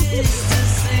 Whoa.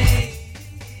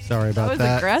 Sorry That about was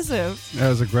that. aggressive. That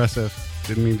was aggressive.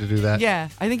 Didn't mean to do that. Yeah.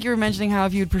 I think you were mentioning how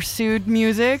if you'd pursued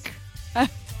music,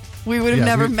 we would have Yeah,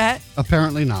 never we- met.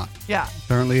 Apparently not. Yeah.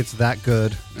 Apparently it's that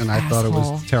good, and I thought it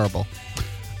Asshole. was terrible.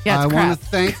 Yeah, it's I crap. want to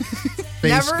thank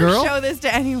Face Never Girl. show this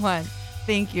to anyone.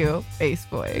 Thank you, Face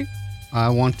Boy. I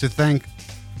want to thank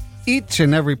each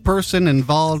and every person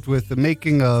involved with the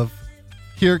making of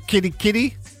Here Kitty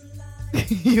Kitty.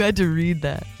 You had to read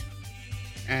that.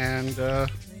 And,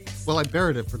 well, I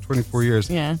buried it for 24 years.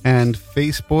 Yeah. And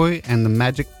Face Boy and the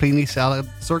Magic Peony Salad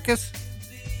Circus.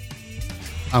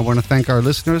 I want to thank our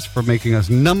listeners for making us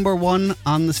 #1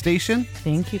 on the station.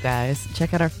 Thank you, guys.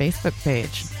 Check out our Facebook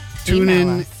page. Tune Email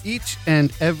in us. each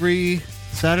and every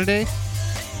Saturday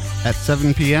at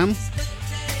 7 p.m.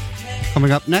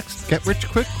 Coming up next, Get Rich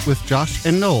Quick with Josh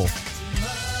and Noel.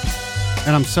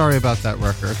 And I'm sorry about that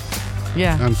record.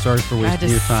 Yeah. I'm sorry for I had wasting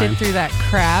to your time. sit through that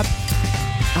crap.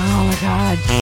 Oh, my God.